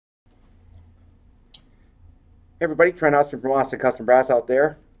Hey everybody, Trent Austin from Austin Custom Brass out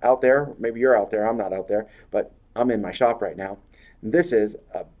there. Maybe you're out there. I'm not out there, but I'm in my shop right now. And this is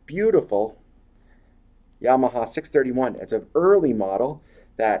a beautiful Yamaha 631. It's an early model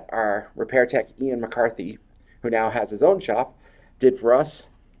that our repair tech Ian McCarthy, who now has his own shop, did for us.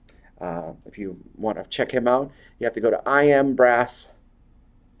 If you want to check him out, you have to go to IM Brass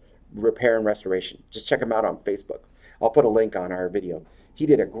Repair and Restoration. Just check him out on Facebook. I'll put a link on our video. He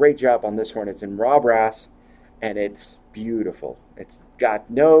did a great job on this horn. It's in raw brass, and it's beautiful. It's got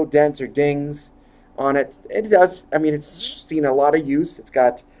no dents or dings on it. It does, I mean, it's seen a lot of use. It's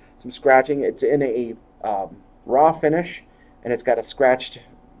got some scratching. It's in a raw finish, and it's got a scratched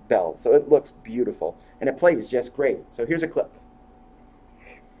bell. So it looks beautiful, and it plays just great. So here's a clip.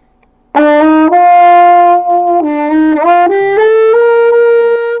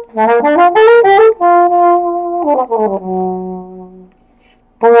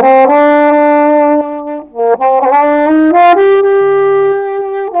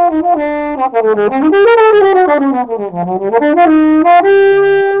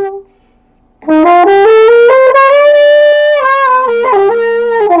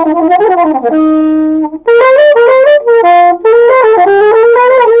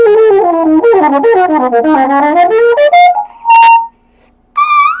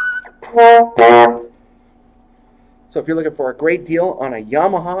 So if you're looking for a great deal on a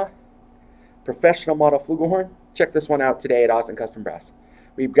Yamaha professional model Flugelhorn, check this one out today at Austin Custom Brass.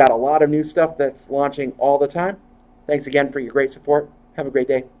 We've got a lot of new stuff that's launching all the time. Thanks again for your great support. Have a great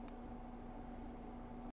day.